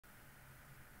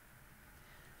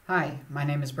Hi, my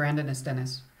name is Brandon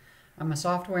Estenis. I'm a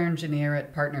software engineer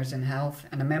at Partners in Health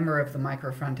and a member of the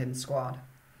Micro Frontend Squad.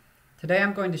 Today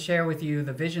I'm going to share with you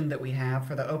the vision that we have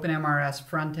for the OpenMRS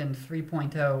Frontend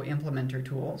 3.0 Implementer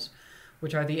Tools,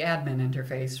 which are the admin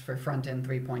interface for Frontend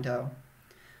 3.0.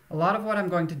 A lot of what I'm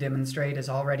going to demonstrate is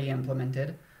already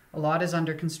implemented, a lot is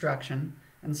under construction,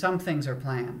 and some things are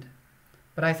planned.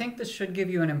 But I think this should give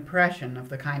you an impression of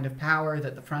the kind of power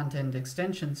that the front-end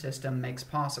extension system makes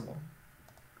possible.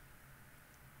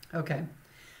 Okay,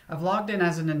 I've logged in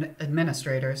as an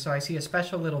administrator, so I see a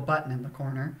special little button in the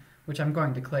corner, which I'm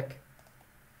going to click.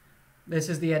 This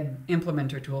is the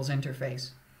Implementer Tools interface.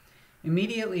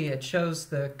 Immediately it shows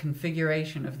the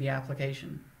configuration of the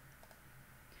application.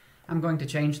 I'm going to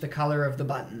change the color of the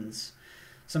buttons.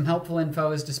 Some helpful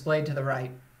info is displayed to the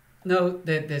right. Note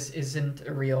that this isn't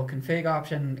a real config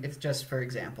option, it's just for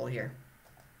example here.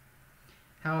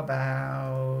 How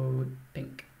about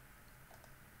pink?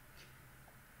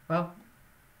 Well,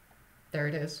 there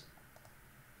it is.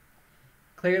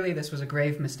 Clearly this was a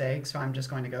grave mistake, so I'm just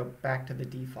going to go back to the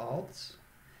defaults.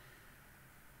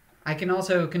 I can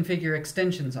also configure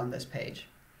extensions on this page.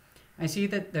 I see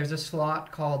that there's a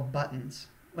slot called Buttons.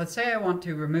 Let's say I want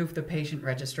to remove the patient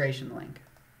registration link.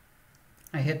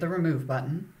 I hit the Remove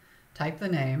button, type the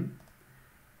name,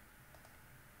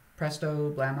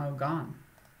 presto, blammo, gone.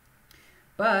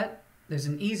 But there's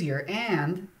an easier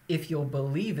and, if you'll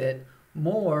believe it,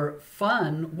 more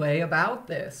fun way about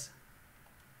this.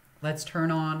 Let's turn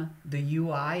on the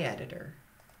UI editor.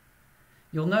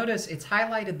 You'll notice it's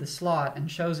highlighted the slot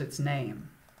and shows its name.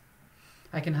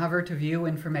 I can hover to view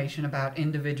information about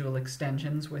individual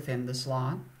extensions within the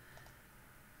slot.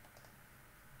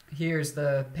 Here's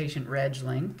the patient reg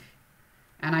link,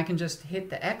 and I can just hit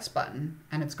the X button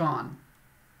and it's gone.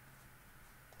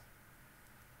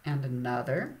 And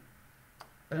another.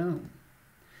 Boom.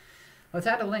 Let's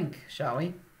add a link, shall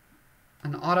we?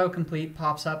 An autocomplete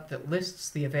pops up that lists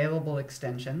the available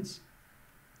extensions.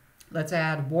 Let's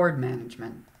add ward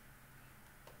management.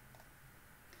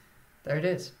 There it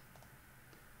is.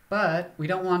 But we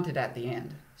don't want it at the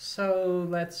end, so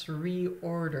let's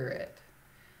reorder it.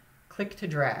 Click to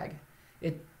drag.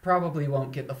 It probably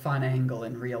won't get the fun angle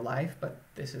in real life, but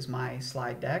this is my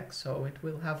slide deck, so it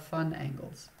will have fun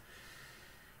angles.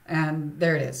 And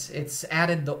there it is. It's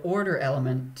added the order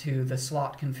element to the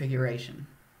slot configuration.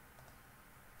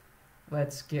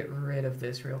 Let's get rid of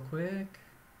this real quick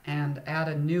and add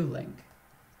a new link,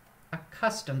 a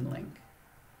custom link.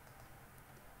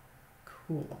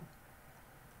 Cool.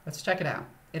 Let's check it out.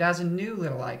 It has a new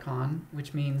little icon,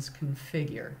 which means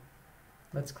configure.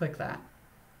 Let's click that.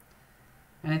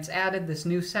 And it's added this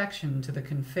new section to the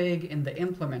config in the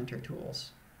Implementer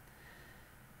Tools.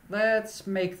 Let's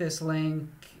make this link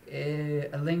a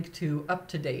link to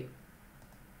up-to-date.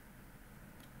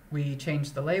 We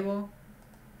change the label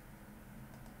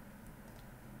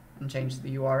and change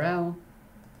the URL.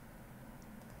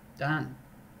 Done.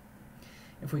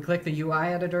 If we click the UI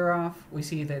editor off, we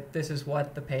see that this is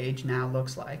what the page now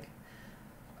looks like.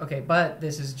 Okay, but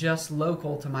this is just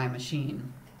local to my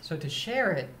machine. So to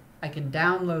share it, I can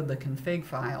download the config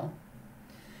file.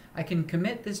 I can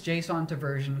commit this JSON to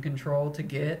version control to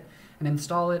Git and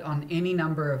install it on any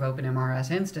number of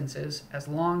OpenMRS instances as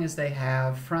long as they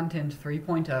have Frontend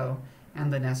 3.0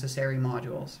 and the necessary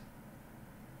modules.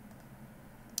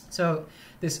 So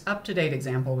this up-to-date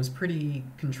example was pretty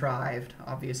contrived,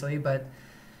 obviously, but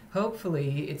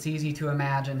hopefully it's easy to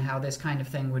imagine how this kind of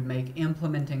thing would make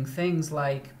implementing things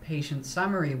like patient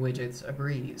summary widgets a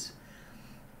breeze.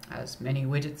 As many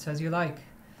widgets as you like.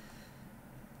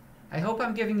 I hope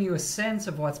I'm giving you a sense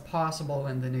of what's possible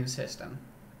in the new system.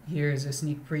 Here's a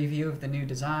sneak preview of the new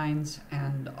designs,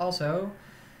 and also,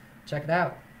 check it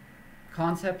out.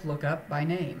 Concept lookup by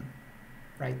name,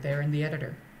 right there in the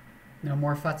editor. No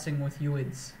more futzing with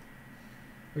UIDs.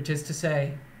 Which is to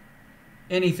say,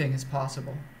 anything is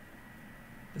possible.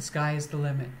 The sky is the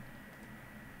limit.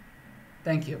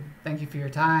 Thank you. Thank you for your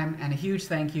time, and a huge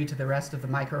thank you to the rest of the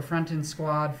Micro Frontend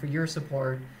Squad for your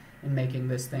support in making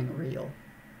this thing real.